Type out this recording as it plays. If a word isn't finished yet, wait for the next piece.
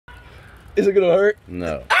Is it gonna hurt?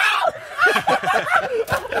 No.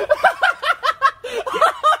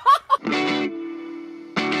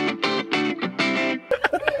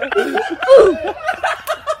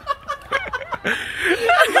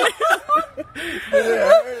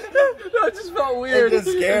 No, it just felt weird. It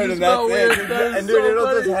just scared him, that's it. That And dude, it'll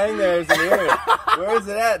just hang there as an ear. Where is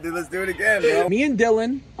it at, dude? Let's do it again, bro. Me and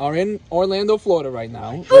Dylan are in Orlando, Florida right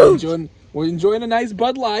now. We're enjoying a nice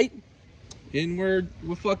Bud Light. And we're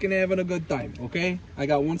fucking having a good time, okay? I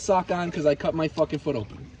got one sock on because I cut my fucking foot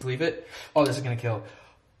open. Leave it. Oh, this is gonna kill.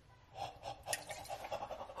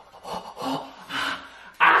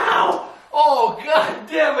 Ow! Oh, god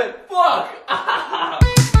damn it! Fuck!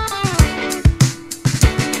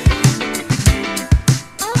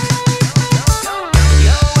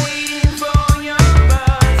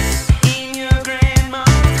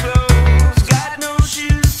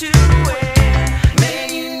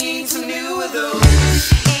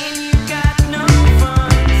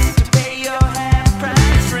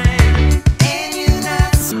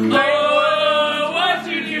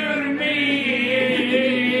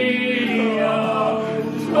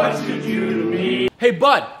 Hey,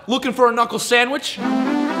 bud, looking for a knuckle sandwich?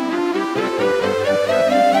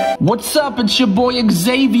 What's up? It's your boy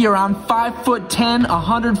Xavier. I'm 5'10",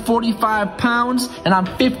 145 pounds, and I'm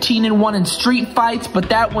 15-1 in street fights, but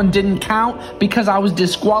that one didn't count because I was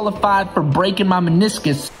disqualified for breaking my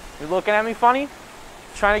meniscus. You looking at me funny?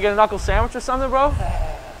 Trying to get a knuckle sandwich or something, bro?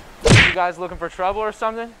 You guys looking for trouble or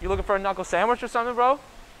something? You looking for a knuckle sandwich or something, bro?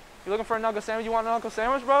 You looking for a knuckle sandwich? You want a knuckle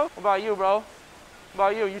sandwich, bro? What about you, bro? What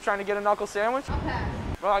about you? You trying to get a knuckle sandwich? Okay.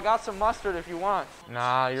 Bro, I got some mustard if you want.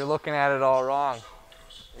 Nah, you're looking at it all wrong.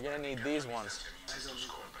 You're gonna need these ones.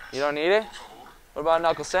 You don't need it? What about a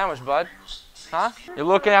knuckle sandwich, bud? Huh? You're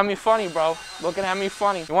looking at me funny, bro. Looking at me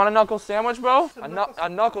funny. You want a knuckle sandwich, bro? A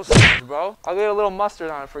knuckle sandwich, bro. I'll get a little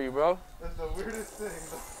mustard on it for you, bro. That's the weirdest thing.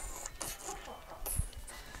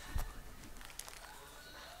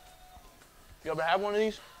 You ever have one of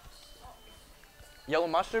these? Yellow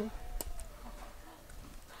mustard?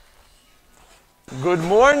 Good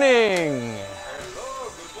morning.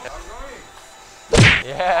 Hello, good morning.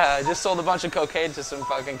 Yeah, I just sold a bunch of cocaine to some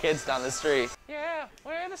fucking kids down the street. Yeah,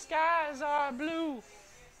 where the skies are blue,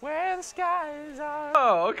 where the skies are...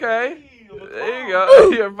 Oh, okay. There you go.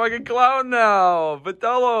 You're a fucking clown now.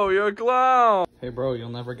 Vitello, you're a clown. Hey bro, you'll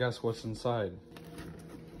never guess what's inside.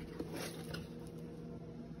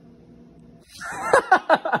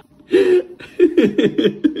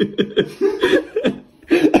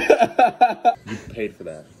 You paid for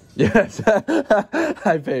that. Yes,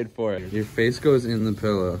 I paid for it. Your face goes in the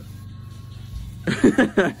pillow.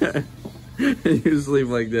 You sleep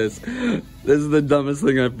like this. This is the dumbest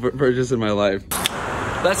thing I've purchased in my life.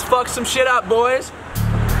 Let's fuck some shit up, boys.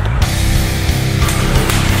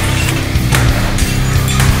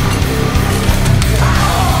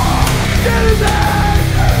 Get his ass!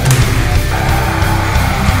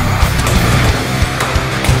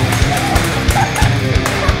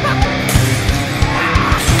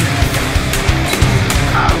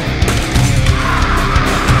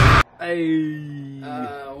 Hey,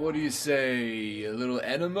 what do you say? A little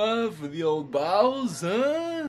enema for the old bowels, huh?